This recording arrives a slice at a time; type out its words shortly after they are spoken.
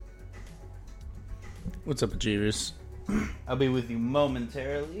What's up, Achievers? I'll be with you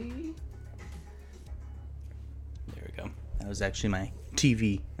momentarily. There we go. That was actually my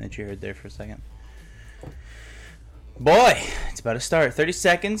TV that you heard there for a second. Boy, it's about to start. 30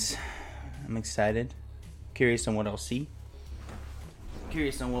 seconds. I'm excited. Curious on what I'll see.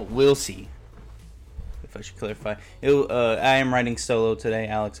 Curious on what we'll see. If I should clarify. I am writing solo today.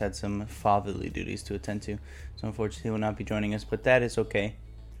 Alex had some fatherly duties to attend to. So unfortunately he will not be joining us. But that is okay.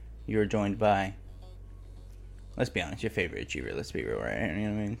 You're joined by... Let's be honest, your favorite achiever. Let's be real, right? You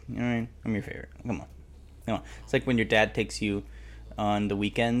know what I mean? You know what I mean? I'm your favorite. Come on. It's like when your dad takes you on the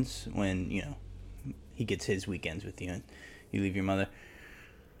weekends when, you know, he gets his weekends with you and you leave your mother.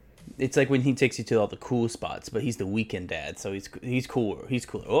 It's like when he takes you to all the cool spots, but he's the weekend dad, so he's cooler. He's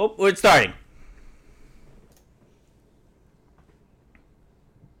cooler. Oh, it's starting.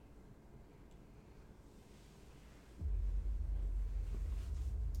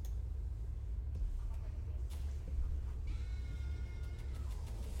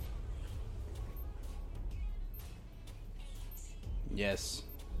 Yes.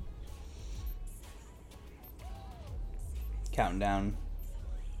 Counting down.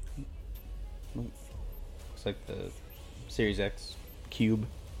 Looks like the Series X cube.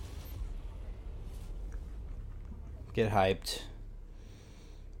 Get hyped.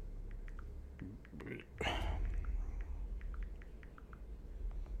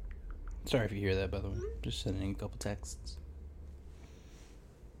 Sorry if you hear that, by the way. Just sending a couple texts.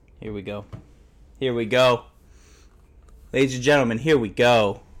 Here we go. Here we go. Ladies and gentlemen, here we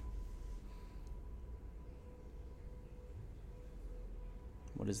go.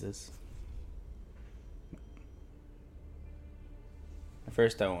 What is this? At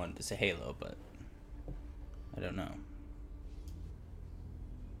first I wanted to say Halo, but I don't know.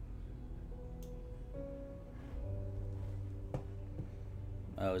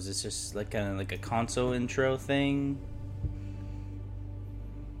 Oh, is this just like kind of like a console intro thing?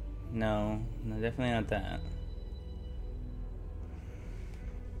 No, definitely not that.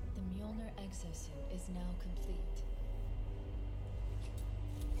 Is now complete.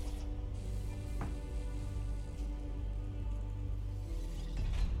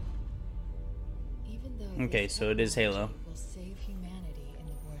 Even though okay, so it is Halo. Will save humanity in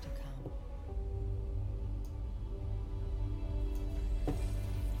the war to come.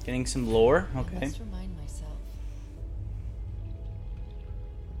 Getting some lore, okay. I must remind myself.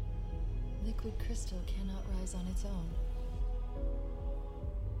 Liquid crystal cannot rise on its own.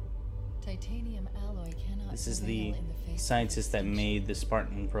 Titanium alloy cannot. This is the scientist that made the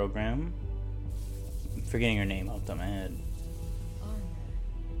Spartan program. I'm forgetting her name off the top of my head. Armor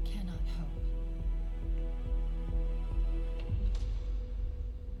cannot hope.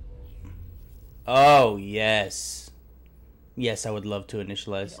 Oh, yes. Yes, I would love to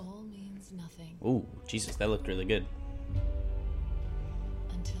initialize. It all means nothing. Ooh, Jesus, that looked really good.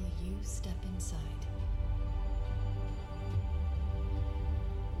 Until you step inside.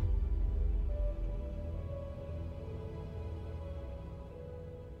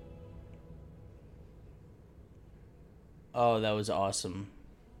 Oh, that was awesome.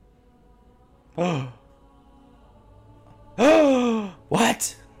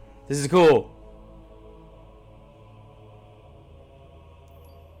 What? This is cool.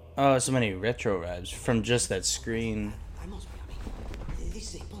 Oh, so many retro vibes from just that screen. I must be.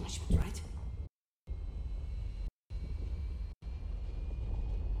 This is a punishment, right?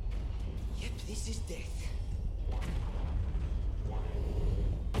 Yep, this is death.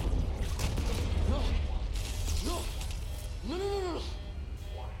 No!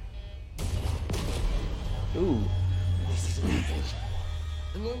 Ooh. This is nothing.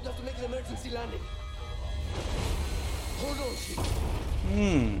 I'm going to have to make an emergency landing. Hold on, shit.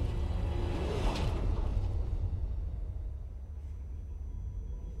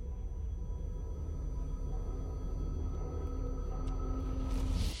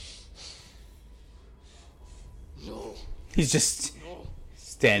 No. He's just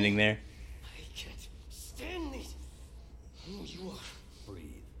standing there. I can't stand it. Who you are.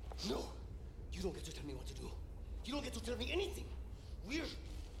 Breathe. No. You don't get to tell me what to do. You don't get to tell me anything. We're... Are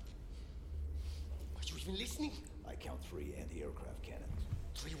you even listening? I count 3 anti-aircraft cannons.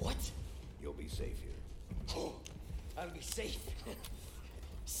 3 what? You'll be safe here. Oh, I'll be safe.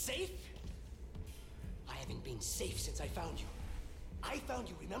 Safe? I haven't been safe since I found you. I found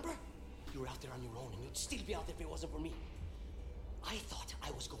you, remember? You were out there on your own, and you'd still be out there if it wasn't for me. I thought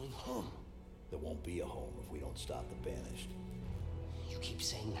I was going home. There won't be a home if we don't stop the Banished. You keep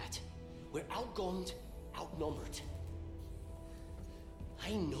saying that. We're outgunned, outnumbered.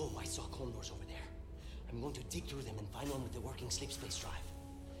 I know I saw condors over there. I'm going to dig through them and find one with the working slip space drive.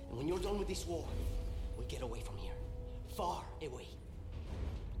 And when you're done with this war, We get away from here. Far away.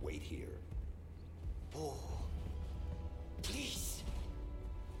 Wait here. Oh. Please.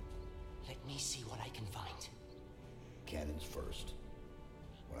 Let me see what I can find. Cannons first.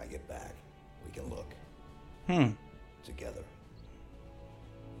 When I get back, we can look. Together.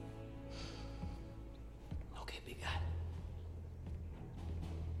 Okay, big guy.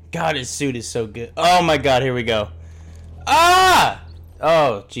 God, his suit is so good. Oh my god, here we go. Ah!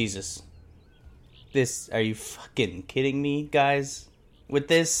 Oh, Jesus. This, are you fucking kidding me, guys? With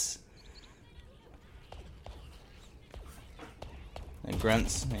this? And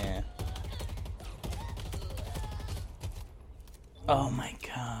grunts, yeah. Oh my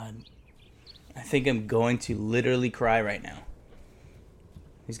god. I think I'm going to literally cry right now.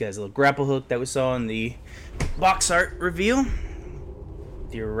 These guys, a little grapple hook that we saw in the box art reveal.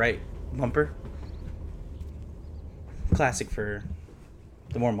 Your right bumper. Classic for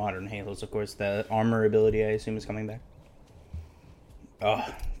the more modern Halos, of course. The armor ability, I assume, is coming back. Oh,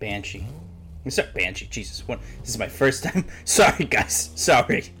 Banshee. Sorry, Banshee. Jesus, what? This is my first time. Sorry, guys.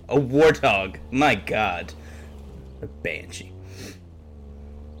 Sorry. A warthog. My god. A Banshee.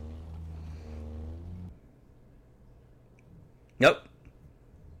 Nope.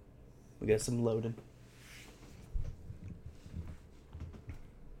 We got some loading.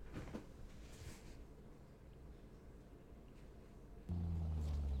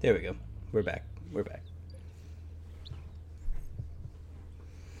 There we go. We're back. We're back.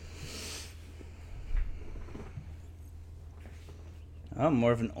 Oh,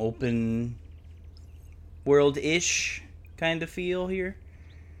 more of an open world-ish kind of feel here.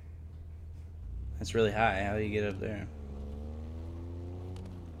 That's really high. How do you get up there?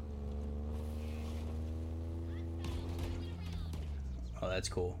 Oh, that's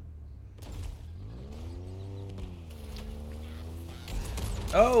cool.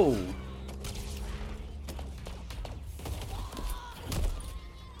 Oh!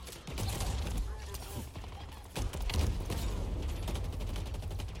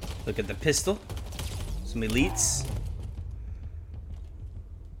 Look at the pistol. Some elites.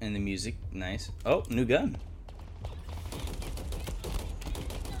 And the music. Nice. Oh, new gun.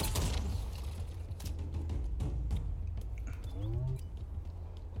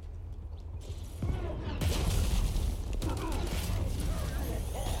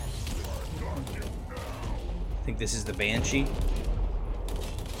 I think this is the Banshee.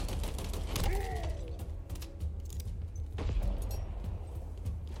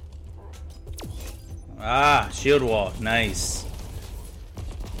 Ah, shield wall. Nice.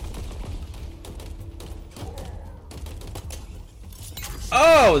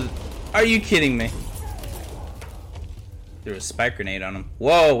 Oh! Are you kidding me? Threw a spike grenade on him.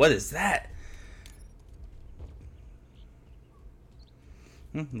 Whoa, what is that?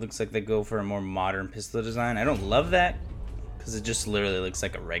 Looks like they go for a more modern pistol design. I don't love that, because it just literally looks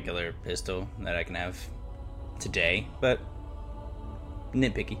like a regular pistol that I can have today, but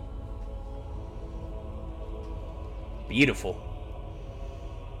nitpicky. Beautiful.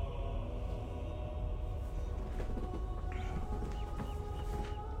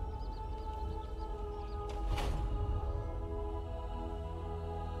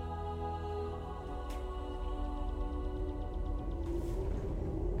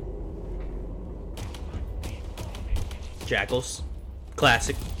 Jackals.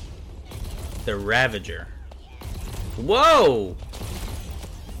 Classic. The Ravager. Whoa!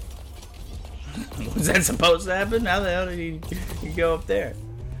 Was that supposed to happen? How the hell did he go up there?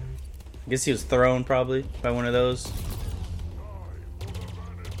 I guess he was thrown probably by one of those.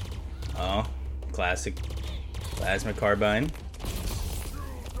 Oh, classic. Plasma carbine.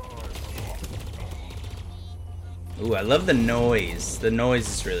 Ooh, I love the noise. The noise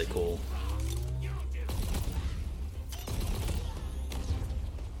is really cool.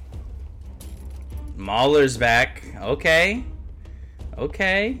 Mauler's back. Okay.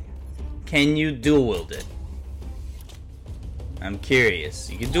 Okay. Can you dual wield it? I'm curious.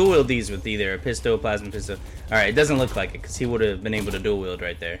 You can dual wield these with either a pistol, plasma pistol. Alright, it doesn't look like it because he would have been able to dual wield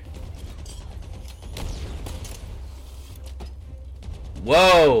right there.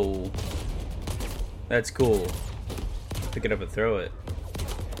 Whoa! That's cool. Pick it up and throw it.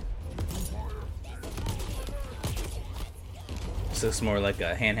 This looks more like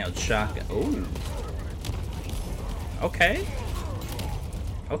a handheld shotgun. Ooh. Okay.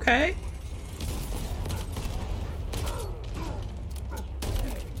 Okay.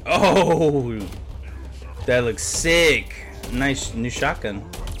 Oh, that looks sick. Nice new shotgun.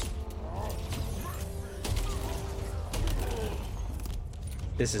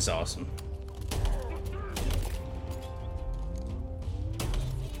 This is awesome.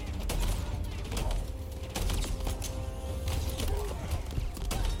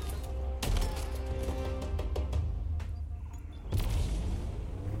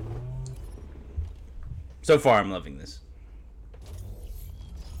 So far, I'm loving this.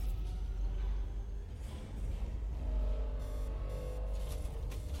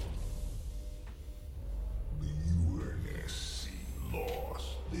 The UNSC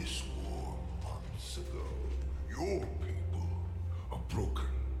lost this war months ago. Your people are broken,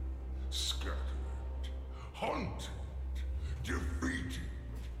 scattered, hunted, defeated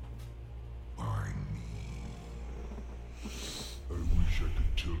by me. I wish I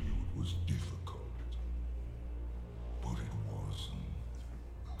could tell you it was difficult, but it wasn't.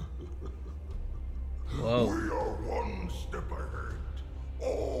 Whoa. We are one step ahead.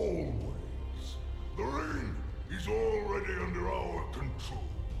 Always. The ring is already under our control.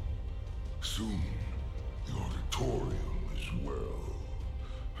 Soon, the auditorium as well.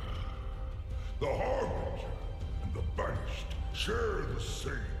 The Harbinger and the Banished share the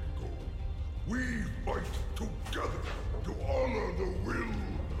same goal. We fight together to honor the will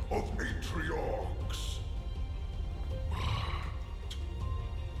of Atriox. But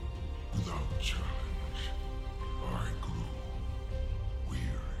without challenge, I grew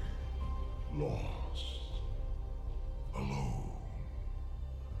weary, lost, alone.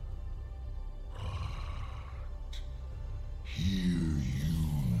 But here you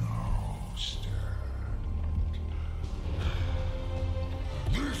now stand.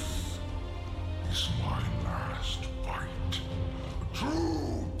 This is my last fight. A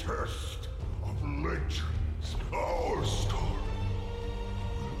true test of legends. Our story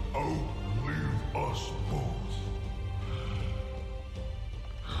will outlive us both.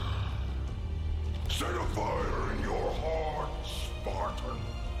 Set a fire in your heart, Spartan.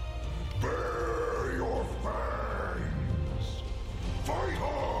 Bare your fangs. Fight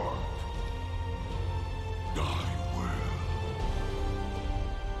hard. Die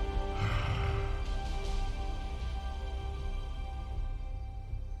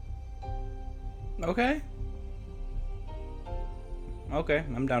well. Okay. Okay,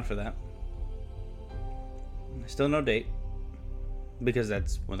 I'm down for that. Still no date. Because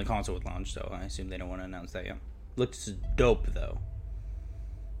that's when the console would launch, so I assume they don't want to announce that yet. Looks dope, though.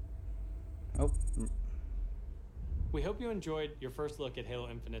 Oh. We hope you enjoyed your first look at Halo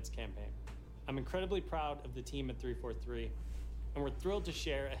Infinite's campaign. I'm incredibly proud of the team at 343, and we're thrilled to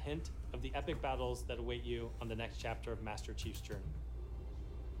share a hint of the epic battles that await you on the next chapter of Master Chief's journey.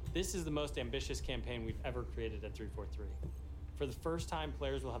 This is the most ambitious campaign we've ever created at 343. For the first time,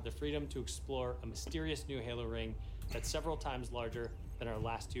 players will have the freedom to explore a mysterious new Halo ring that's several times larger than our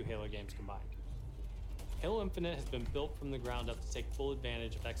last two Halo games combined. Halo Infinite has been built from the ground up to take full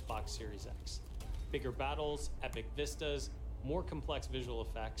advantage of Xbox Series X. Bigger battles, epic vistas, more complex visual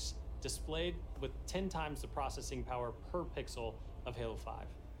effects, displayed with 10 times the processing power per pixel of Halo 5.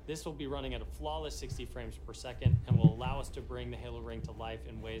 This will be running at a flawless 60 frames per second and will allow us to bring the Halo ring to life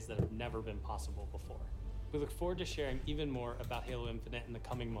in ways that have never been possible before. We look forward to sharing even more about Halo Infinite in the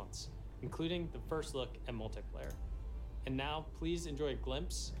coming months, including the first look at multiplayer. And now, please enjoy a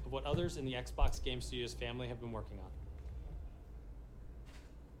glimpse of what others in the Xbox Game Studios family have been working on.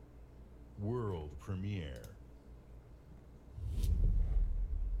 World premiere.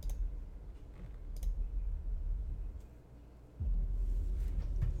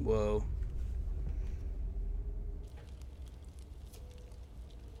 Whoa.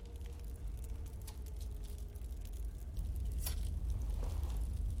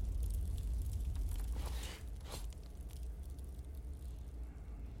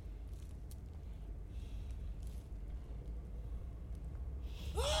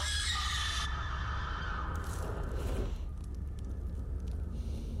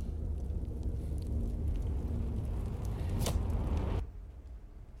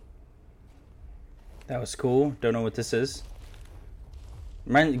 That was cool. Don't know what this is.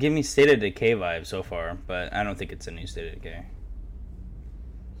 Give me State of Decay vibe so far, but I don't think it's a new State of Decay.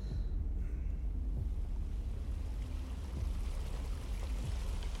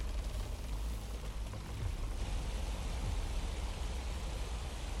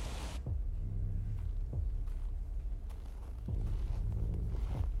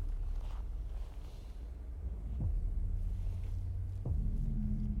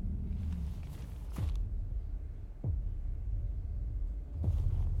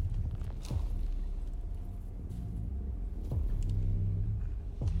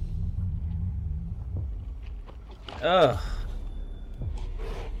 Ugh.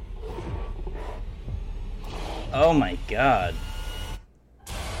 Oh my god.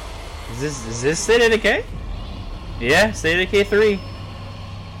 Is this State of Decay? Yeah, State of Decay 3.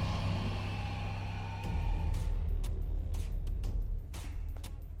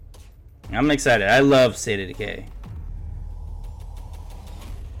 I'm excited. I love State of Decay.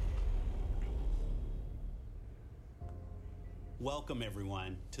 Welcome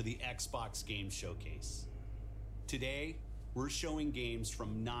everyone to the Xbox Game Showcase. Today, we're showing games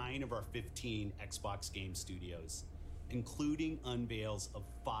from 9 of our 15 Xbox game studios, including unveils of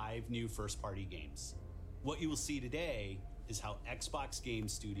 5 new first-party games. What you will see today is how Xbox Game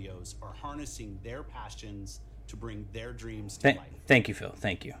Studios are harnessing their passions to bring their dreams to life. Thank you, Phil.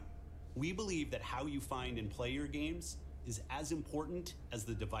 Thank you. We believe that how you find and play your games is as important as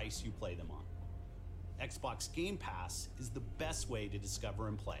the device you play them on. Xbox Game Pass is the best way to discover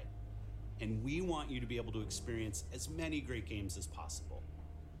and play, and we want you to be able to experience as many great games as possible.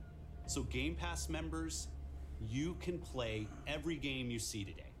 So Game Pass members, you can play every game you see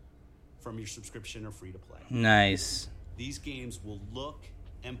today from your subscription or free to play. Nice. These games will look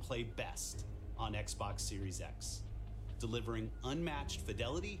and play best on Xbox Series X, delivering unmatched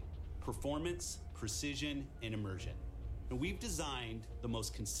fidelity, performance, precision, and immersion. And we've designed the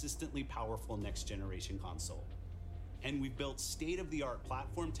most consistently powerful next-generation console. And we've built state-of-the-art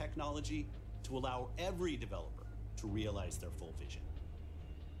platform technology to allow every developer to realize their full vision.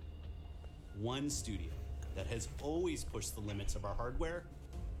 One studio that has always pushed the limits of our hardware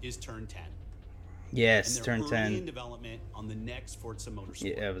is Turn 10. Yes, and Turn they're 10. early in development on the next Forza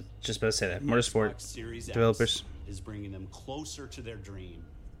Motorsport. Yeah, I was just about to say that. Motorsport Xbox Series X developers. is bringing them closer to their dream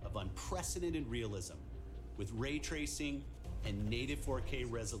of unprecedented realism with ray tracing and native 4K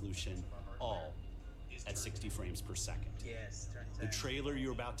resolution, all at 60 frames per second. Yes, Turn 10. The trailer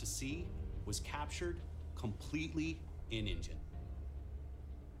you're about to see was captured completely in-engine.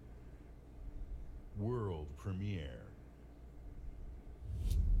 World premiere.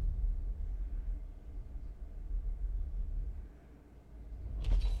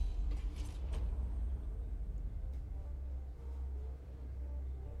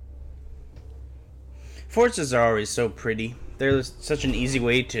 Forzas are always so pretty. They're such an easy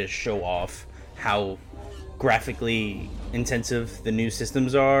way to show off how graphically intensive the new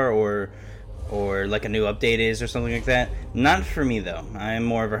systems are, or like a new update is, or something like that. Not for me though. I'm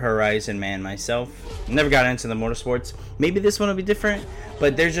more of a Horizon man myself. Never got into the motorsports. Maybe this one will be different,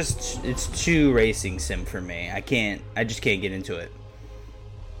 but it's too racing sim for me. I just can't get into it.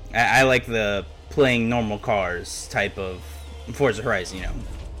 I like the playing normal cars type of Forza Horizon, you know,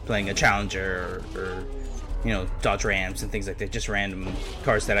 playing a Challenger or you know, Dodge Rams and things like that, just random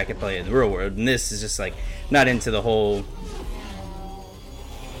cars that I could play in the real world. And this is just like not into the whole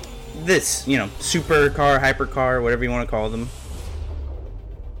you know, supercar, hypercar, whatever you want to call them.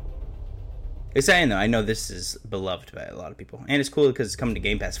 Exciting though. I know this is beloved by a lot of people, and it's cool because it's coming to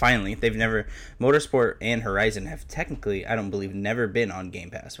Game Pass finally. Motorsport and Horizon have technically, I don't believe, never been on Game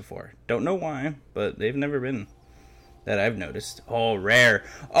Pass before. Don't know why, but they've never been. That I've noticed. Oh, Rare.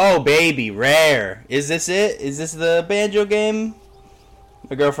 Oh, baby, Rare. Is this it? Is this the Banjo game?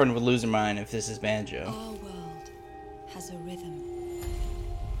 My girlfriend would lose her mind if this is Banjo. Our world has a rhythm.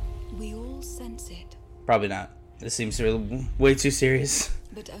 We all sense it. Probably not. This seems way too serious.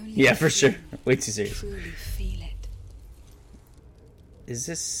 But only yeah, for sure. Way too serious. Truly feel it. Is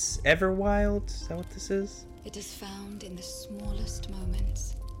this Everwild? Is that what this is? It is found in the smallest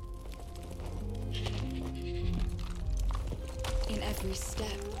moments. In every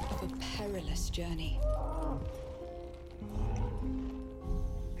step of a perilous journey.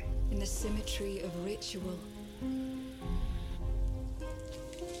 In the symmetry of ritual. In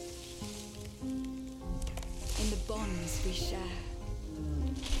the bonds we share.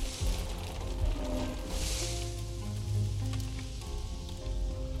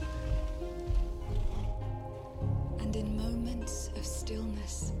 And in moments of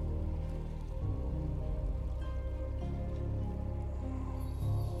stillness.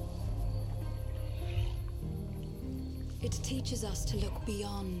 It teaches us to look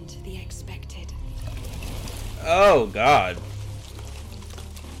beyond the expected. Oh, God.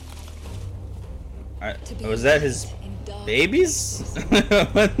 Was that his babies?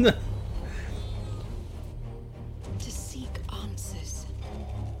 What the? To seek answers.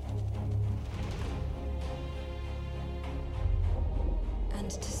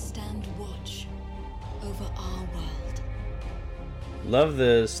 And to stand watch over our world. Love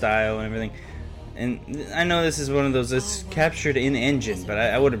the style and everything. And I know this is one of those that's captured in engine, but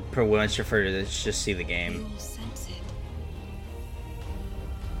I would have much preferred to just see the game. We all sense it.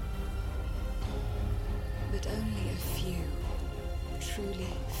 But only a few truly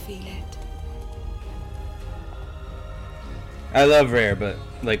feel it. I love Rare, but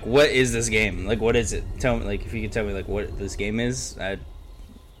like, what is this game? Like, what is it? Tell me, like, if you could tell me, like, what this game is.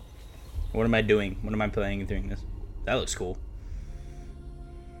 What am I doing? What am I playing during this? That looks cool.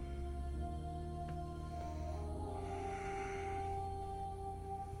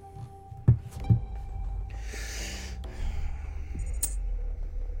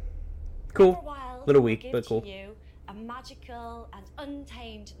 Cool. For a while, Little we'll weak, give but cool. to you a magical and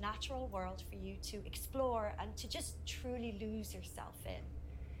untamed natural world for you to explore and to just truly lose yourself in.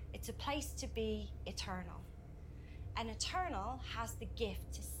 It's a place to be eternal. An Eternal has the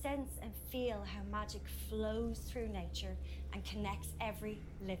gift to sense and feel how magic flows through nature and connects every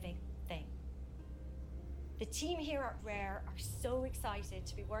living thing. The team here at Rare are so excited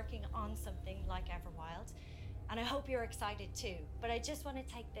to be working on something like Everwild, and I hope you're excited too. But I just want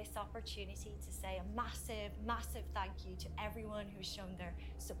to take this opportunity to say a massive, massive thank you to everyone who's shown their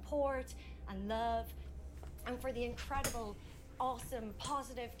support and love, and for the incredible, awesome,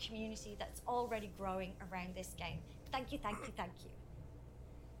 positive community that's already growing around this game. Thank you, thank you, thank you.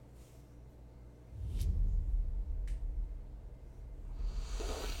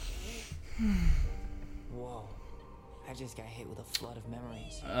 Whoa. I just got hit with a flood of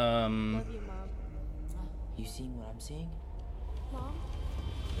memories. Love you, Mom. You seeing what I'm seeing? Mom?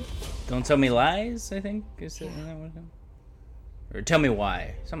 Don't tell me lies, I think. Is that what it is? Or tell me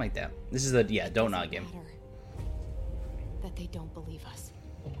why. Something like that. This is the, don't not game. That they don't believe us.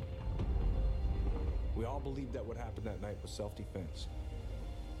 We all believed that what happened that night was self-defense.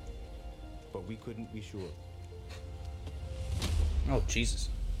 But we couldn't be sure. Oh, Jesus.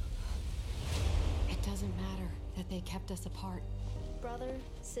 It doesn't matter that they kept us apart. Brother,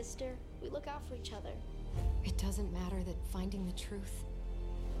 sister, we look out for each other. It doesn't matter that finding the truth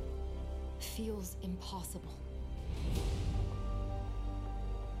feels impossible.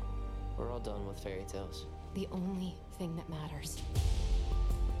 We're all done with fairy tales. The only thing that matters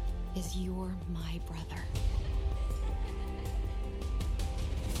is you're my brother.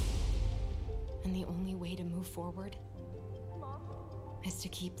 And the only way to move forward is to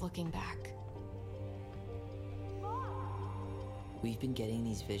keep looking back. We've been getting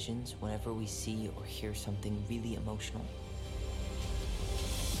these visions whenever we see or hear something really emotional.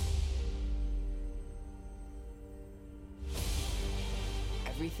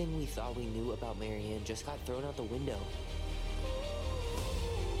 Everything we thought we knew about Marianne just got thrown out the window.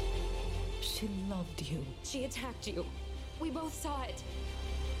 She loved you. She attacked you. We both saw it.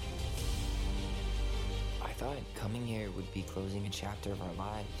 I thought coming here would be closing a chapter of our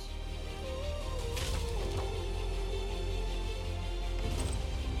lives.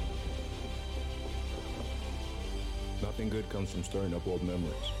 Nothing good comes from stirring up old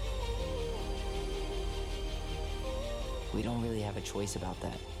memories. We don't really have a choice about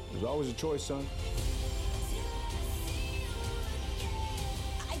that. There's always a choice, son.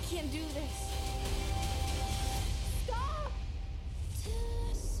 I can't do this. Stop!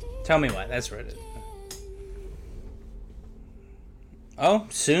 Tell me why. That's Reddit. Oh,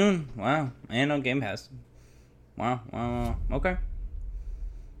 soon. Wow. And on Game Pass. Wow. Okay.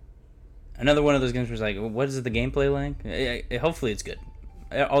 Another one of those games was like, what is the gameplay like? Hopefully it's good.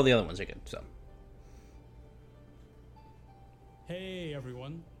 All the other ones are good, so. Hey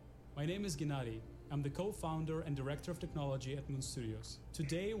everyone, my name is Gennady. I'm the co-founder and director of technology at Moon Studios.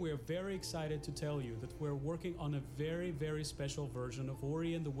 Today we're very excited to tell you that we're working on a very, very special version of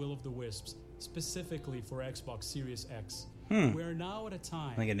Ori and the Will of the Wisps, specifically for Xbox Series X. We're now at a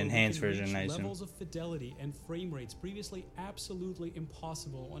time like an where enhanced we can version, I reach assume. levels of fidelity and frame rates previously absolutely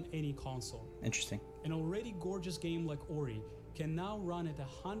impossible on any console. Interesting. An already gorgeous game like Ori can now run at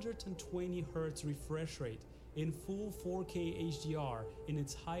 120 Hz refresh rate in full 4K HDR in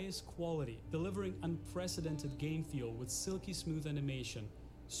its highest quality, delivering unprecedented game feel with silky smooth animation,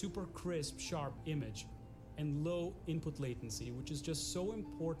 super crisp, sharp image, and low input latency, which is just so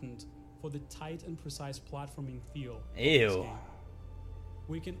important for the tight and precise platforming feel of this Ew. game.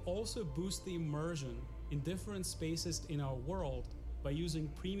 We can also boost the immersion in different spaces in our world by using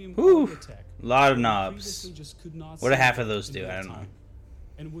premium audio tech. Lot of that we knobs. previously just could not What do see half of those in do? real I don't know. time.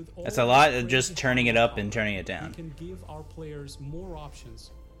 And with all That's a of lot this of just crazy turning it hardware up and turning it down. We can give our players more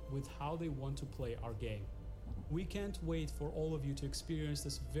options with how they want to play our game. We can't wait for all of you to experience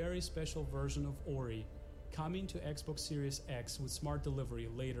this very special version of Ori coming to Xbox Series X with smart delivery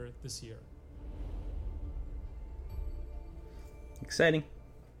later this year. Exciting.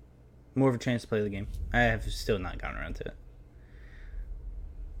 More of a chance to play the game. I have still not gotten around to it.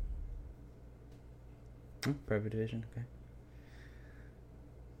 Private Division, okay.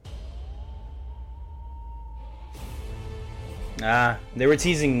 They were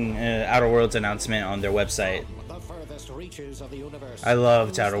teasing Outer Worlds announcement on their website. The furthest reaches of the universe. I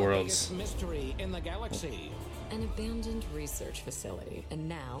loved Who's Outer the Worlds. biggest mystery in the galaxy. An abandoned research facility, and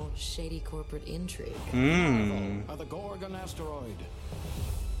now shady corporate intrigue. Arrival of the Gorgon asteroid.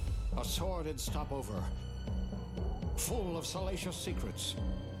 A sordid stopover, full of salacious secrets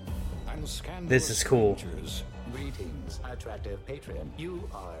and scandalous This is cool. creatures Greetings, attractive patron. You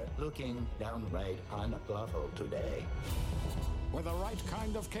are looking downright unlawful today. With the right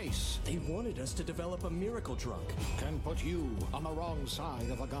kind of case, They wanted us to develop a miracle drug. can put you on the wrong side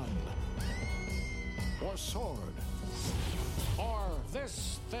of a gun. Or sword. Or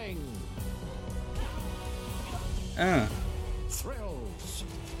this thing. Thrills.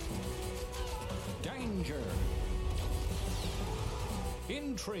 Danger.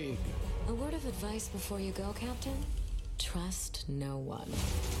 Intrigue. A word of advice before you go, Captain? Trust no one.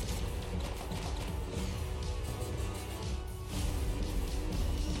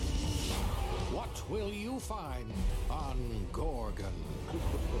 What will you find on Gorgon?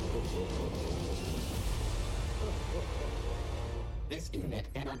 This unit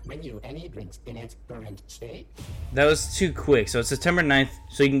cannot bring you any drinks in its current state. That was too quick. So it's September 9th.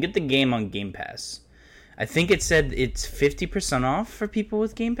 So you can get the game on Game Pass. I think it said it's 50% off for people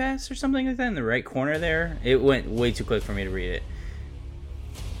with Game Pass or something like that in the right corner there. It went way too quick for me to read it.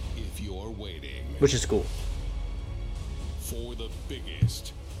 If you're waiting, Which is cool. for the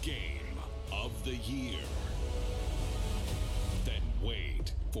biggest game of the year, then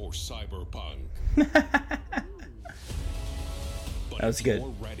wait for Cyberpunk. That was good. If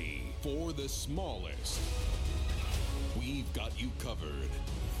you're ready for the smallest, we've got you covered.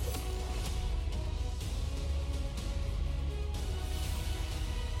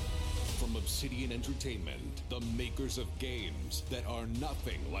 From Obsidian Entertainment, the makers of games that are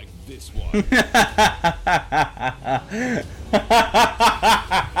nothing like this one.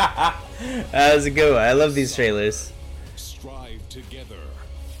 That was a good one. I love these trailers. Strive together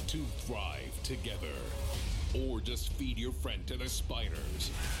to thrive together. Or just feed your friend to the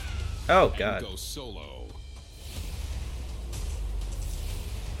spiders. Oh, and God. go solo.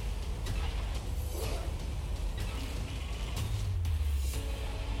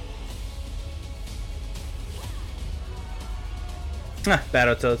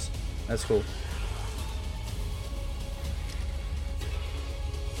 Battletoads. That's cool.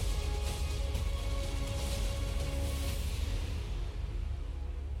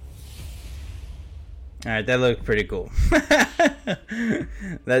 Alright, that looked pretty cool.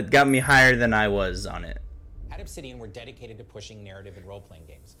 That got me higher than I was on it. At Obsidian, we're dedicated to pushing narrative and role-playing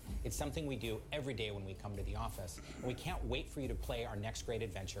games. It's something we do every day when we come to the office, and we can't wait for you to play our next great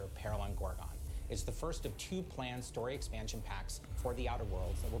adventure, Peril on Gorgon. It's the first of 2 planned story expansion packs for the Outer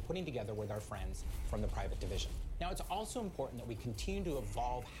Worlds that we're putting together with our friends from the Private Division. Now, it's also important that we continue to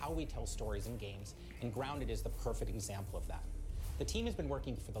evolve how we tell stories in games, and Grounded is the perfect example of that. The team has been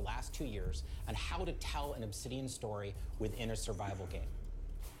working for the last 2 years on how to tell an Obsidian story within a survival game.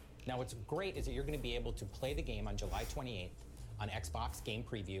 Now, what's great is that you're going to be able to play the game on July 28th on Xbox Game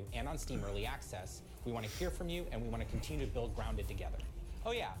Preview and on Steam Early Access. We want to hear from you, and we want to continue to build Grounded together.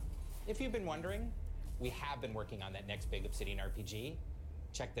 Oh yeah, if you've been wondering, we have been working on that next big Obsidian RPG.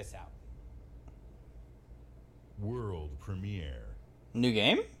 Check this out. World premiere. New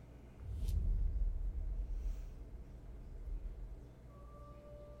game?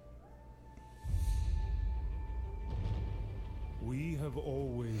 We have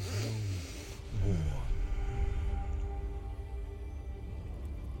always known war.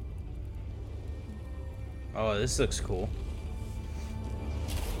 Oh, this looks cool.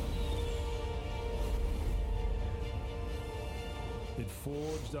 It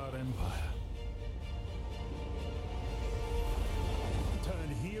forged our empire.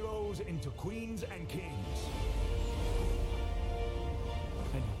 Turned heroes into queens and kings.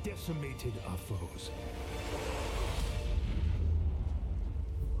 And decimated our foes.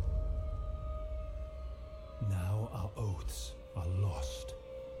 Now our oaths are lost.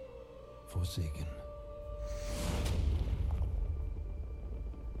 Forsaken.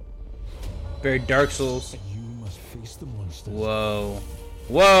 Very Dark Souls. You must face the monsters. Whoa.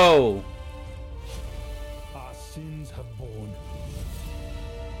 Whoa! Our sins have borne.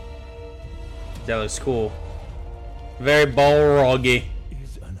 That looks cool. Very Balroggy.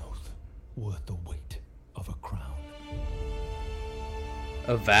 Is an oath worth the weight of a crown?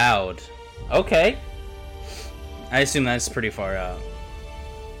 Avowed. Okay. I assume that's pretty far out.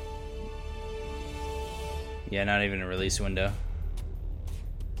 Yeah, not even a release window.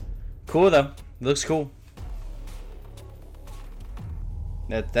 Cool though. Looks cool.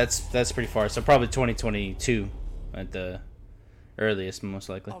 That's pretty far. So probably 2022 at the earliest, most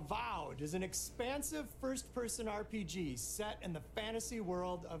likely. Avowed is an expansive first-person RPG set in the fantasy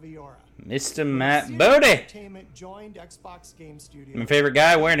world of Eora. Mr. Matt Obsidian Bodie. Entertainment joined Xbox Game Studios. My favorite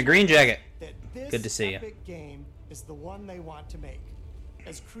guy wearing a green jacket. That this Good to see you. epic game is the one they want to make.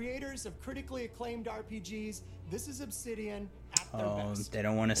 As creators of critically acclaimed RPGs, this is Obsidian at their best. They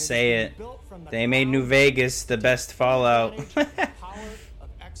don't want to And it's say been it. built from the They made New ground Vegas the best Fallout. advantage of the power of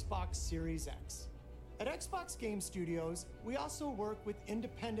Xbox Series X. At Xbox Game Studios, we also work with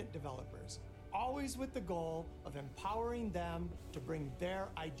independent developers, always with the goal of empowering them to bring their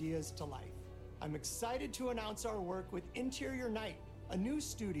ideas to life. I'm excited to announce our work with Interior Night, a new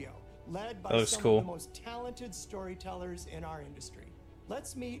studio led by some of the most talented storytellers in our industry.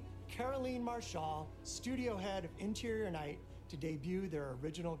 Let's meet Caroline Marchal, studio head of Interior Night, to debut their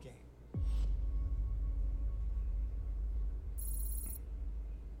original game.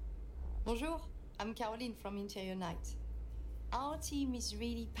 Bonjour, I'm Caroline from Interior Night. Our team is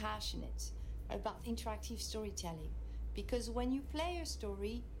really passionate about interactive storytelling because when you play a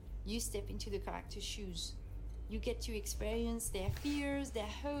story, you step into the character's shoes. You get to experience their fears, their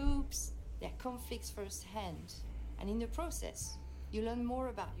hopes, their conflicts firsthand. And in the process, you learn more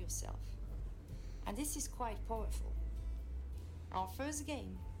about yourself. And this is quite powerful. Our first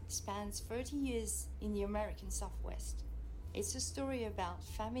game spans 30 years in the American Southwest. It's a story about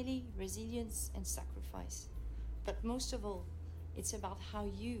family, resilience, and sacrifice. But most of all, it's about how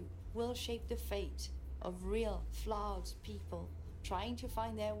you will shape the fate of real, flawed people trying to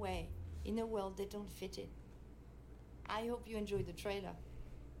find their way in a world they don't fit in. I hope you enjoy the trailer.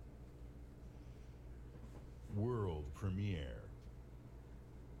 World premiere.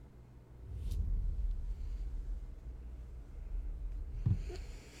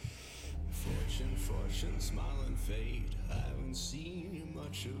 Fortune, smiling fate. I haven't seen you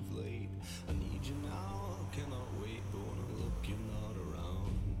much of late. I need you now, cannot wait, but when I look, you're not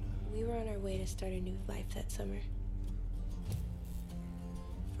around. We were on our way to start a new life that summer.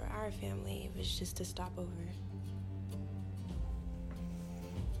 For our family, it was just a stopover.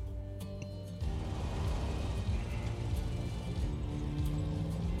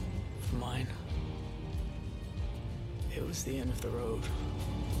 For mine, it was the end of the road.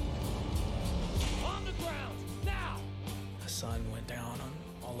 On the ground, now! The sun went down on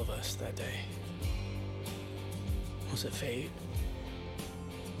all of us that day. Was it fate?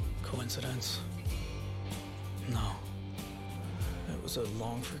 Coincidence? No. It was a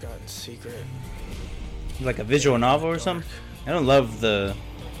long-forgotten secret. Like a visual novel or something? I don't love the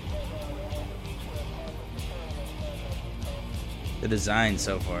design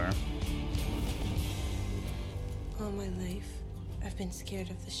so far. All my life, I've been scared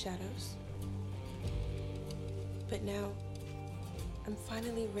of the shadows. But now, I'm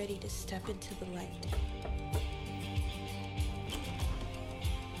finally ready to step into the light.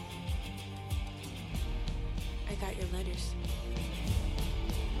 I got your letters.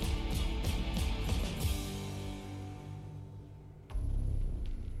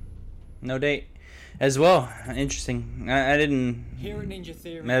 No date. As well. Interesting. I didn't... Here at Ninja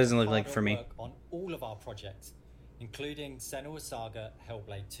Theory, that doesn't look we like for me. work on all of our projects, including Senua's Saga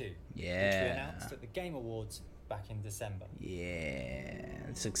Hellblade 2, which we Yeah. announced at the Game Awards back in December. Yeah.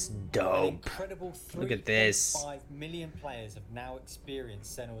 This looks An dope. incredible Look at this. 3.5 million players have now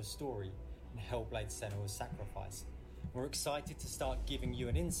experienced Senua's story in Hellblade Senua's Sacrifice. We're excited to start giving you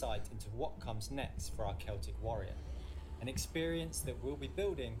an insight into what comes next for our Celtic Warrior, an experience that we'll be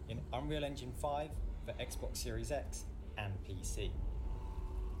building in Unreal Engine 5 for Xbox Series X and PC.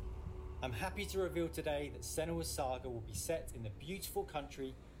 I'm happy to reveal today that Senua's Saga will be set in the beautiful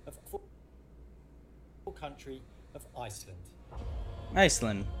country of Iceland.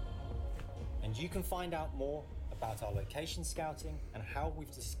 Iceland. And you can find out more about our location scouting and how we've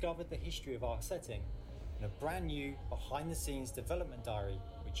discovered the history of our setting in a brand new behind-the-scenes development diary,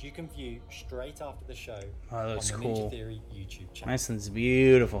 which you can view straight after the show Oh, that looks on the cool. Ninja Theory YouTube channel. Iceland's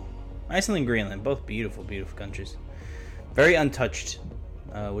beautiful. Iceland and Greenland, both beautiful, beautiful countries. Very untouched,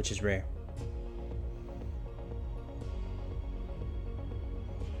 which is rare.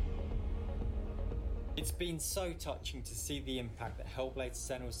 It's been so touching to see the impact that Hellblade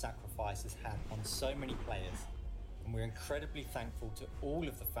Senua's Sacrifice has had on so many players, and we're incredibly thankful to all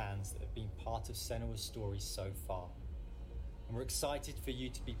of the fans that have been part of Senua's story so far. And we're excited for you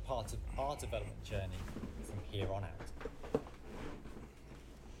to be part of our development journey from here on out.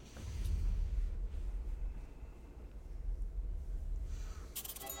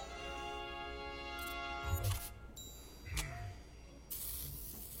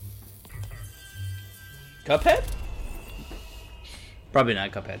 Cuphead? Probably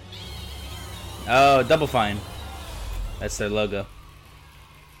not Cuphead. Oh, Double Fine. That's their logo.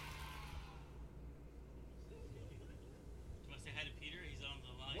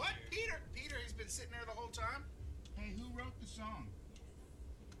 What? Peter? Peter, he's been sitting there the whole time? Hey, who wrote the song?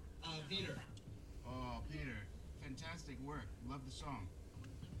 Peter. Oh, Peter. Fantastic work. Love the song.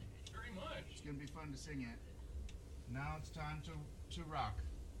 Very much. It's gonna be fun to sing it. Now it's time to rock.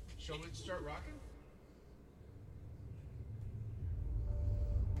 Shall we start rocking?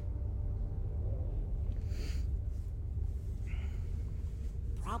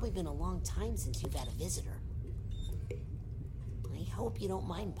 Probably been a long time since you've had a visitor. I hope you don't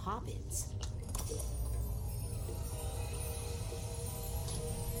mind pop-ins.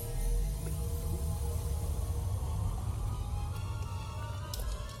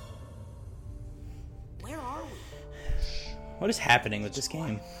 Where are we? What is happening with this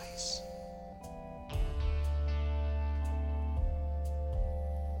game?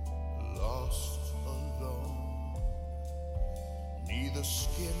 Lost alone, neither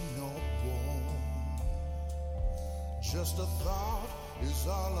skin nor bone. Just a thought is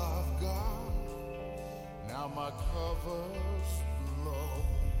all I've got. Now my cover's blown.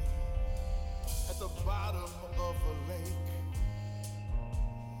 At the bottom of a lake,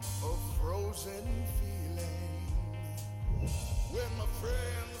 a frozen feeling. When my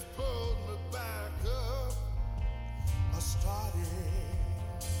friends pulled me back up, I started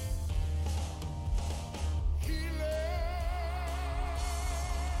healing.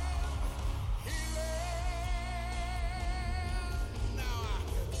 Now I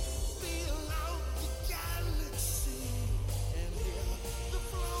can feel out the galaxy and hear the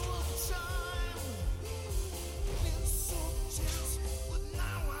flow of time. Been so tense, but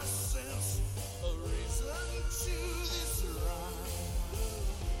now I sense a reason to this rhyme.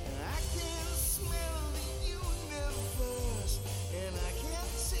 And I can smell the universe, and I can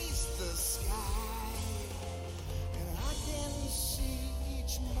taste the sky, and I can see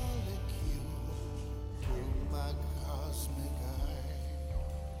each molecule through my cosmic eye.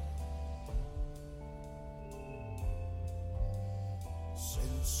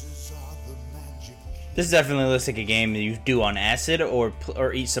 Senses are the magic. This definitely looks like a game that you do on acid or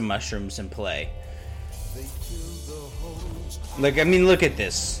eat some mushrooms and play. Like, I mean, look at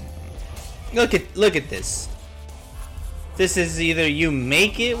this. Look at this. This is either you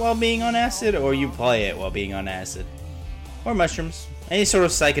make it while being on acid or you play it while being on acid. Or mushrooms. Any sort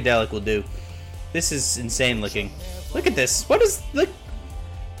of psychedelic will do. This is insane looking. Look at this. What is... Look.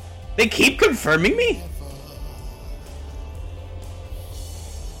 They keep confirming me?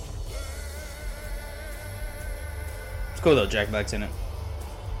 It's cool though, Jack Black's in it.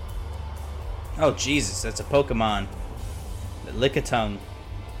 Oh Jesus, that's a Pokemon. The Lickitung.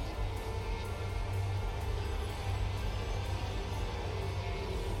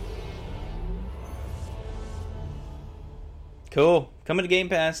 Cool. Coming to Game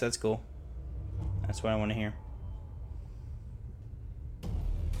Pass, that's cool. That's what I want to hear.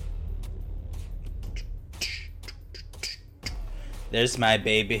 There's my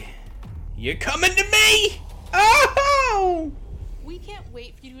baby. You're coming to me! Oh! We can't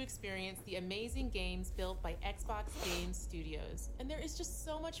wait for you to experience the amazing games built by Xbox Game Studios, and there is just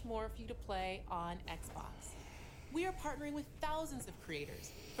so much more for you to play on Xbox. We are partnering with thousands of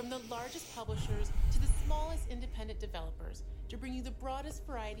creators, from the largest publishers to the smallest independent developers, to bring you the broadest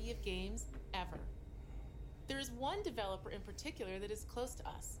variety of games ever. There is one developer in particular that is close to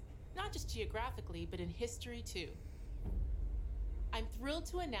us, not just geographically, but in history too. I'm thrilled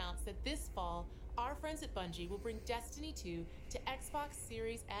to announce that this fall, our friends at Bungie will bring Destiny 2 to Xbox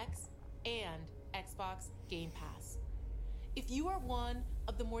Series X and Xbox Game Pass. If you are one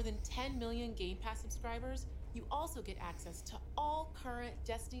of the more than 10 million Game Pass subscribers, you also get access to all current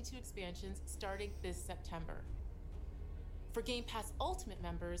Destiny 2 expansions starting this September. For Game Pass Ultimate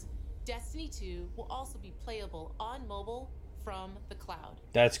members, Destiny 2 will also be playable on mobile from the cloud.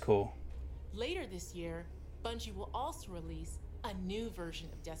 That's cool. Later this year, Bungie will also release a new version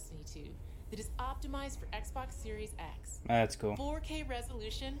of Destiny 2 that is optimized for Xbox Series X. That's cool. 4K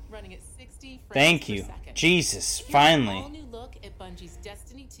resolution running at 60 frames Thank per you. second. Jesus, Here's finally. an all-new look at Bungie's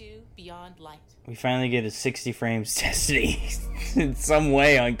Destiny 2 Beyond Light. We finally get a 60 frames Destiny in some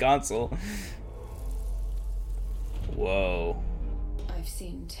way on console. Whoa. I've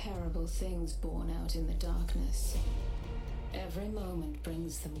seen terrible things born out in the darkness. Every moment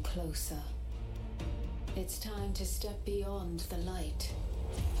brings them closer. It's time to step beyond the light.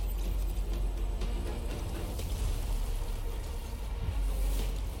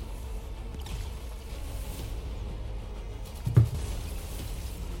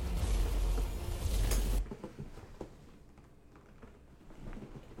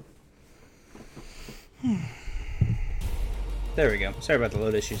 There we go. Sorry about the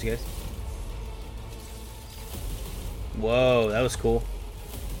load issues, guys. Whoa, that was cool.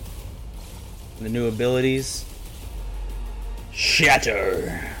 The new abilities.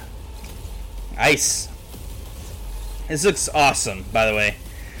 Shatter. Ice. This looks awesome, by the way.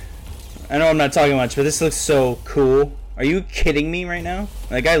 I know I'm not talking much, but this looks so cool. Are you kidding me right now?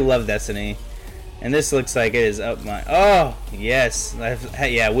 Like, I love Destiny. And this looks like it is up my... Oh, yes.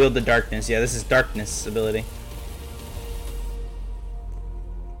 Yeah, Wield the Darkness. Yeah, this is Darkness ability.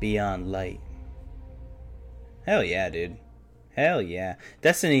 Beyond Light. Hell yeah, dude. Hell yeah.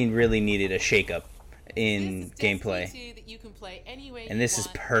 Destiny really needed a shakeup in gameplay. And this is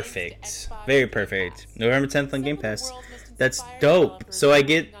perfect. Very perfect. November 10th on Game Pass. That's dope. So I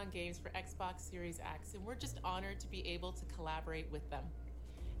get... on games for Xbox Series X, and we're just honored to be able to collaborate with them.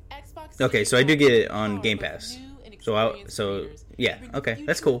 Xbox Okay, so I do get it on Game Pass. So yeah, okay,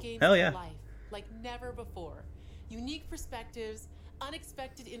 that's cool. Hell yeah. Like never before. Unique perspectives,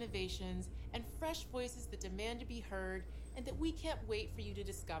 unexpected innovations, and fresh voices that demand to be heard and that we can't wait for you to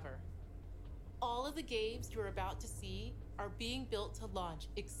discover. All of the games you're about to see are being built to launch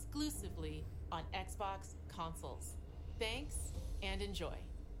exclusively on Xbox consoles. Thanks and enjoy.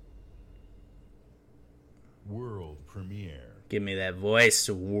 World premiere. Give me that voice.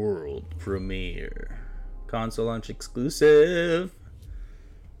 World premiere. Console launch exclusive.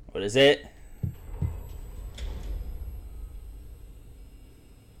 What is it?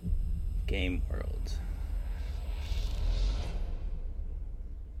 Game World.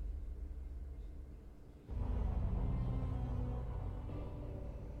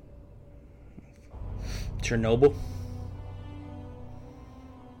 Chernobyl.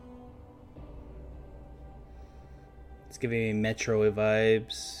 It's giving me Metroid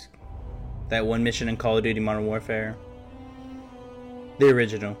vibes. That one mission in Call of Duty Modern Warfare. The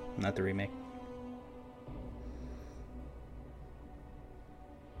original, not the remake.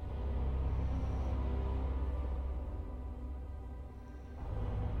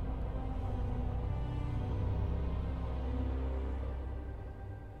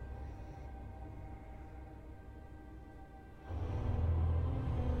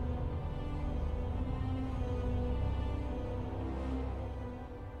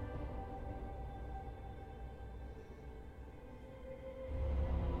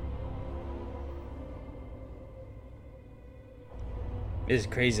 This is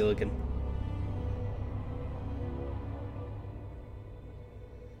crazy looking.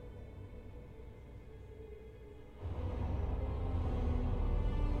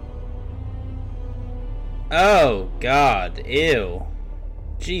 Oh God, ew.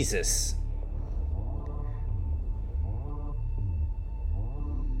 Jesus.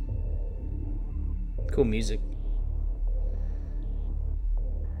 Cool music.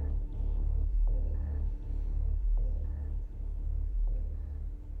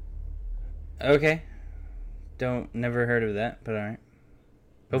 Okay. Never heard of that, but alright.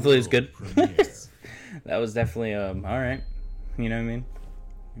 Hopefully it's good. That was definitely, alright. You know what I mean?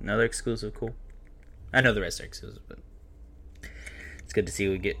 Another exclusive, cool. I know the rest are exclusive, but it's good to see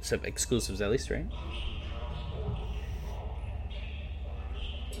we get some exclusives at least, right?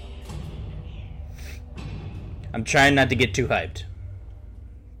 I'm trying not to get too hyped.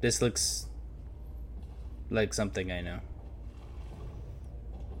 This looks like something I know.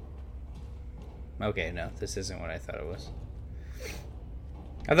 Okay, no, this isn't what I thought it was.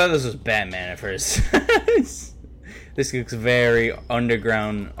 I thought this was Batman at first. This looks very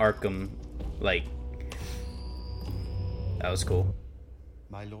underground Arkham-like. That was cool.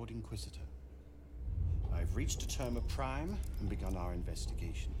 My Lord Inquisitor, I've reached a term of prime and begun our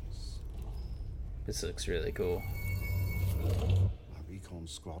investigations. This looks really cool. Our recon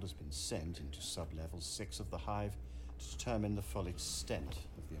squad has been sent into sub-level 6 of the Hive to determine the full extent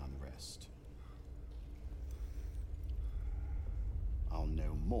of the unrest. I'll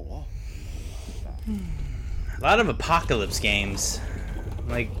know more. A lot of apocalypse games.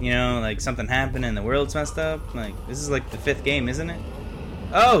 Like, you know, like something happened and the world's messed up. Like, this is like the 5th game, isn't it?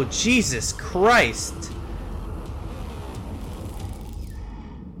 Oh, Jesus Christ.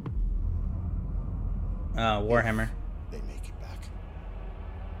 Warhammer. They make it back.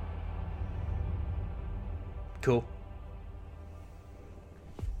 Cool.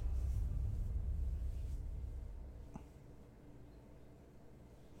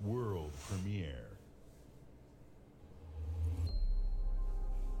 World premiere.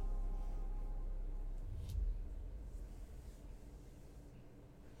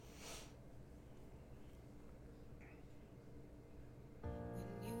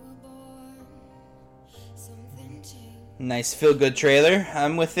 Nice feel-good trailer.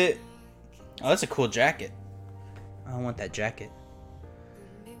 I'm with it. Oh, that's a cool jacket. I want that jacket.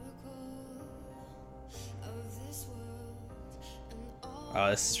 Oh,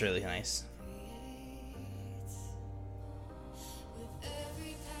 this is really nice.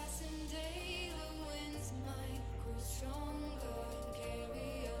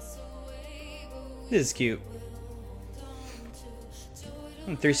 This is cute.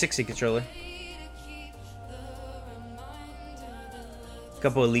 360 controller.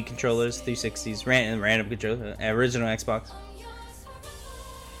 Couple Elite controllers, 360s, random controller, original Xbox.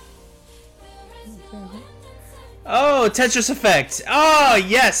 Oh, Tetris Effect. Oh,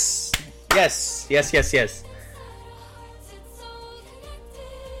 yes. Yes, yes, yes, yes.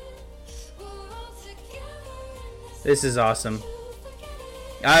 This is awesome.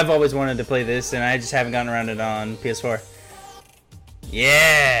 I've always wanted to play this, and I just haven't gotten around it on PS4.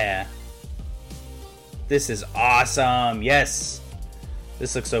 Yeah! This is awesome. Yes!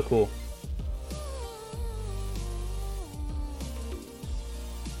 This looks so cool.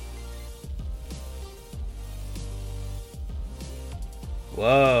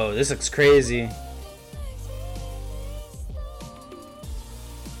 Whoa, this looks crazy.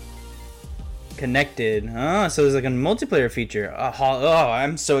 Connected. Oh, so there's like a multiplayer feature. Oh,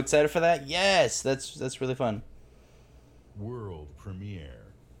 I'm so excited for that. Yes, that's really fun. World premiere.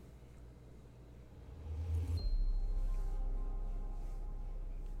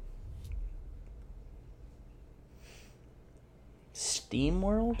 Steam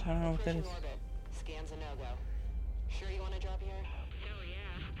World? I don't know what that is. Scans a no-go. Sure you want to drop here? Oh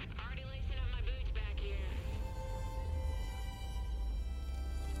yeah. Already lacing up my boots back here.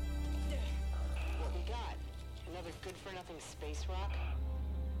 What we got? Another good-for-nothing space rock?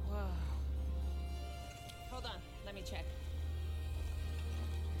 Whoa. Hold on. Let me check.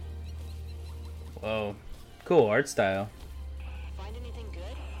 Whoa. Cool art style. Find anything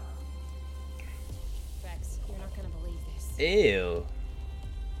good? Vex, you're not gonna believe this. Ew.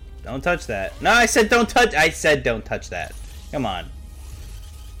 Don't touch that. No, I said don't touch. I said don't touch that. Come on.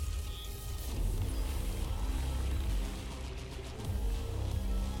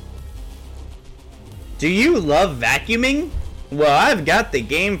 Do you love vacuuming? Well, I've got the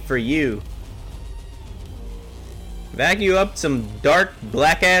game for you. Vacuum up some dark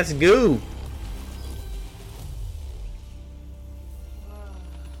black ass goo.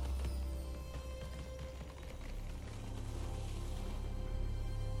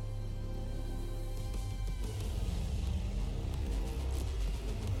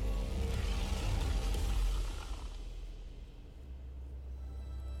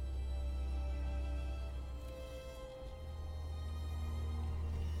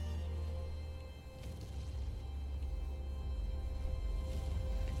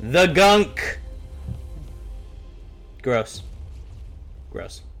 The gunk. Gross.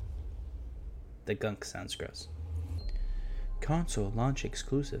 Gross. The gunk sounds gross. Console launch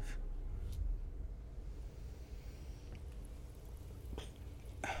exclusive.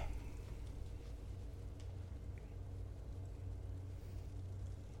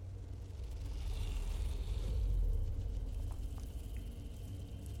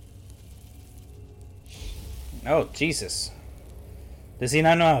 Oh, Jesus. Does he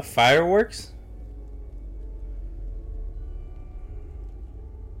not know how fire works?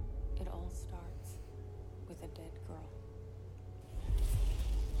 It all starts with a dead girl.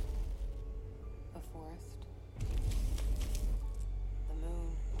 A forest. The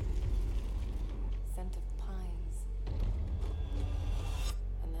moon. Scent of pines.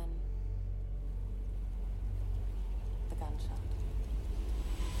 And then the gunshot.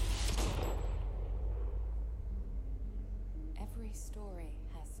 Every story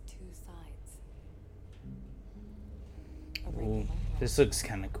has two sides. Ooh, this looks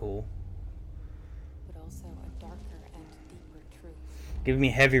kind of cool. But also a darker and deeper truth. Give me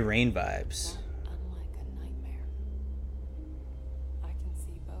Heavy Rain vibes. Unlike a nightmare. I can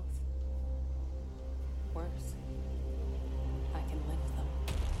see both. Worse, I can live them.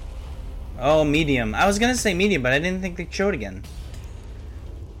 Oh, medium. I was gonna say medium, but I didn't think they showed again.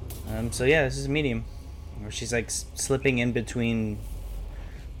 So yeah, this is medium. Where she's like slipping in between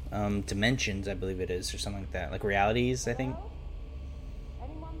dimensions, I believe it is, or something like that. Like realities, I think.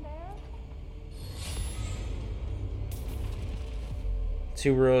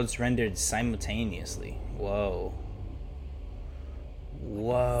 Two worlds rendered simultaneously. Whoa.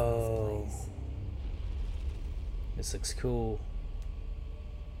 Whoa. This looks cool.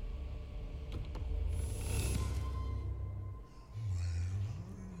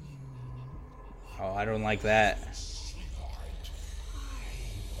 Oh, I don't like that.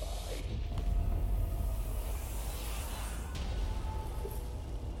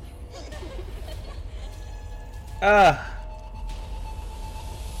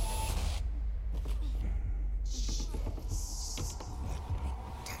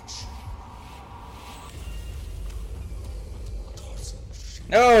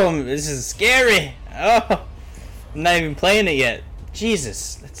 Oh, this is scary. Oh, I'm not even playing it yet.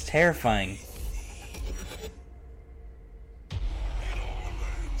 Jesus, that's terrifying.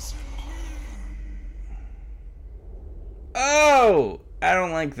 No! I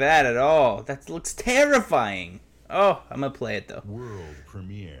don't like that at all. That looks terrifying. Oh, I'm gonna play it though. World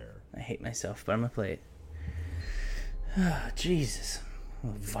premiere. I hate myself, but I'm gonna play it. Oh, Jesus.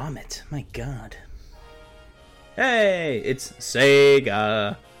 Oh, vomit. My God. Hey! It's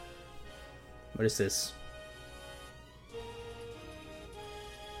Sega. What is this?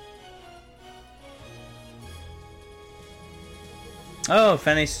 Oh,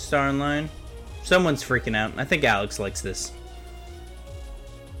 Phantasy Star Online. Someone's freaking out. I think Alex likes this.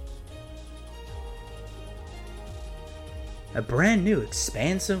 A brand new,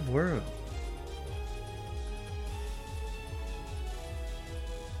 expansive world.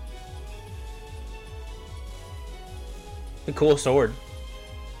 A cool sword.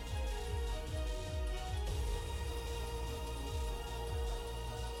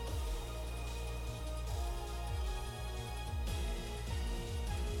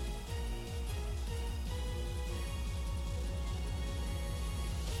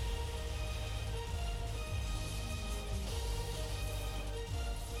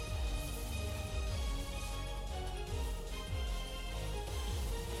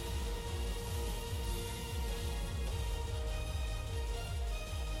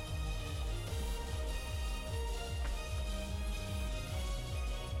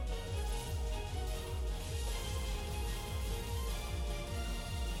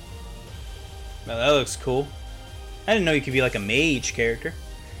 Oh, that looks cool. I didn't know you could be like a mage character.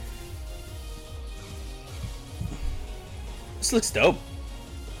 This looks dope.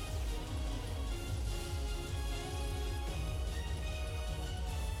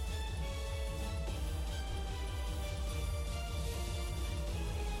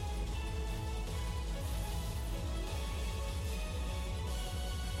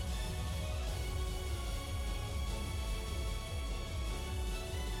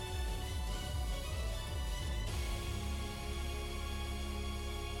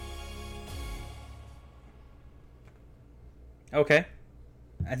 Okay.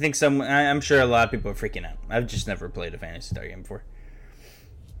 I think I'm sure a lot of people are freaking out. I've just never played a Phantasy Star game before.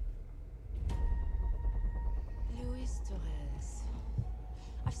 Luis Torres,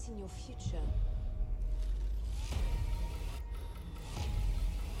 I've seen your future.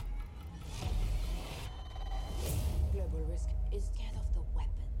 Global Risk is scared of the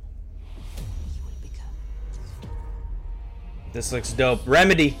weapon you will become. This looks dope.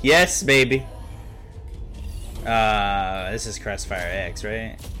 Remedy, yes, baby. This is Crossfire X,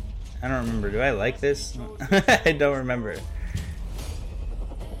 right? I don't remember. Do I like this? I don't remember.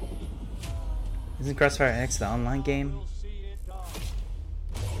 Isn't Crossfire X the online game?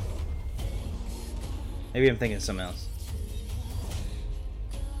 Maybe I'm thinking of something else.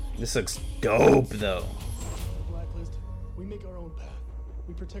 This looks dope, though. Blacklist, we make our own path.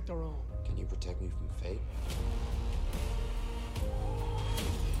 We protect our own. Can you protect me from fate?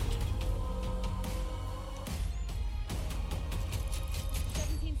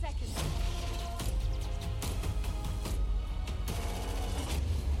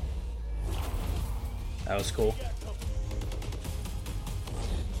 That was cool.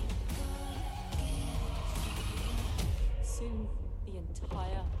 Soon, the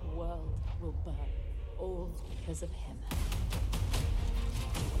entire world will burn, all because of him.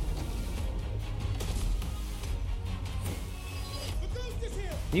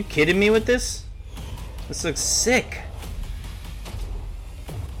 Are you kidding me with this? This looks sick.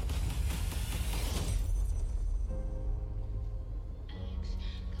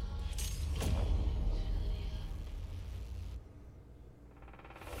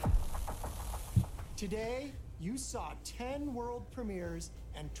 Today, you saw 10 world premieres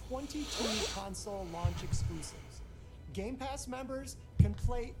and 22 console launch exclusives. Game Pass members can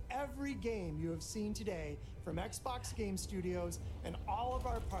play every game you have seen today from Xbox Game Studios and all of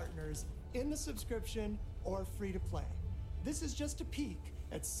our partners in the subscription or free to play. This is just a peek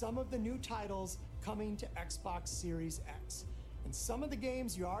at some of the new titles coming to Xbox Series X. And some of the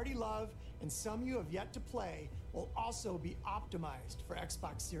games you already love and some you have yet to play will also be optimized for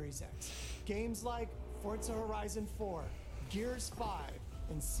Xbox Series X. Games like Forza Horizon 4, Gears 5,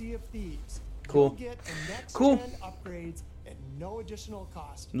 and Sea of Thieves. Cool. You'll get the next Cool. gen upgrades at no additional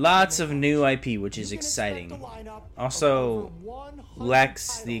cost. Lots of new IP, which is exciting. Also,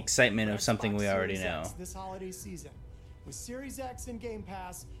 lacks the excitement of something we already know. This holiday season. With Series X and Game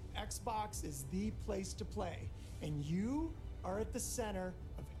Pass, Xbox is the place to play, and you are at the center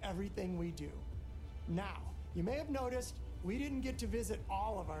of everything we do. Now, you may have noticed we didn't get to visit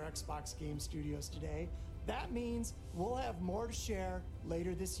all of our Xbox Game Studios today. That means we'll have more to share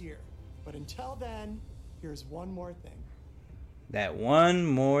later this year. But until then, here's one more thing. That one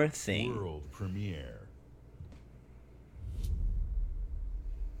more thing. World premiere.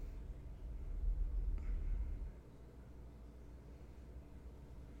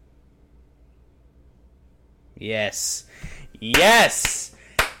 Yes. Yes.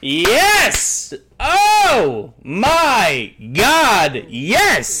 Yes. Oh my God.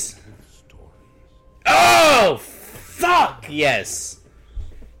 Yes. Oh fuck. Yes.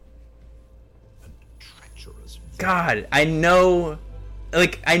 God, I know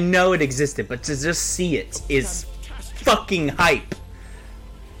it existed, but to just see it is fucking hype.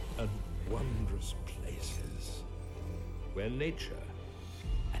 And wondrous places where nature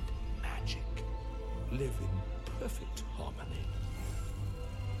and magic live in perfect harmony.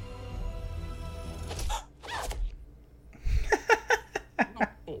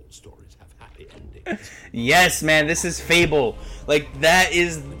 Not all stories have happy endings. Yes, man, this is Fable. Like, that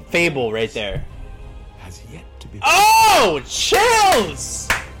is Fable right there. Has yet to be. Oh, chills!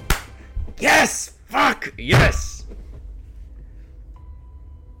 Yes! Fuck! Yes!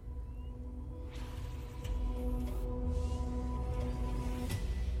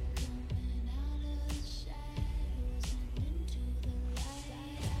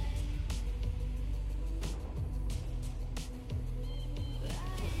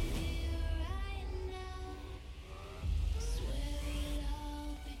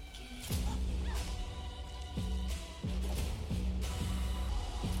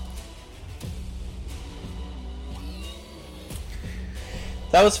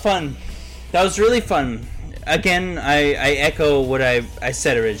 That was fun. That was really fun. Again, I echo what I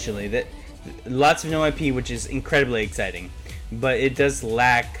said originally, that lots of no IP, which is incredibly exciting, but it does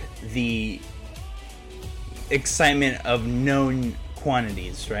lack the excitement of known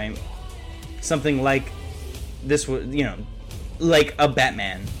quantities, right? Something like this was, like a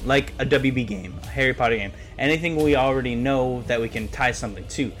Batman, like a WB game, a Harry Potter game, anything we already know that we can tie something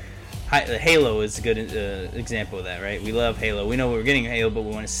to. Halo is a good example of that, right? We love Halo. We know we're getting Halo, but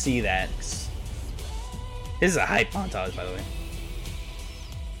we want to see that. This is a hype montage, by the way.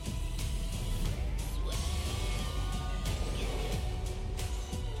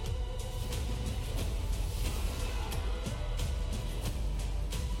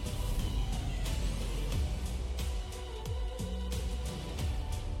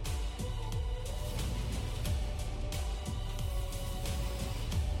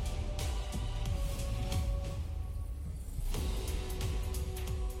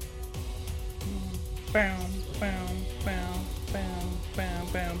 Bam, bam, bam, bam, bam,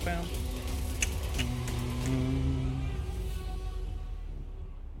 bam, bam.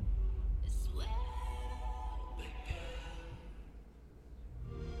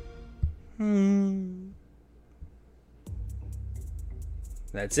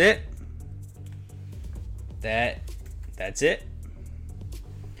 That's it. That's it.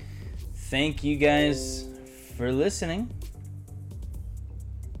 Thank you guys for listening.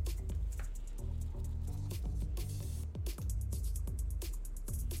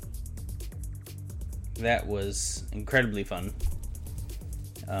 That was incredibly fun.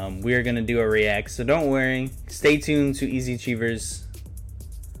 We are going to do a react, so don't worry. Stay tuned to Easy Achievers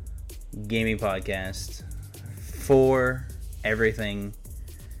Gaming Podcast for everything.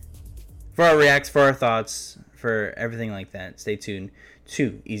 For our reacts, for our thoughts, for everything like that. Stay tuned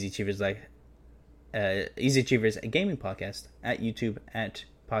to Easy Achievers Easy Achievers Gaming Podcast at YouTube, at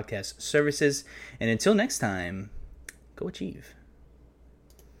Podcast Services. And until next time, go achieve.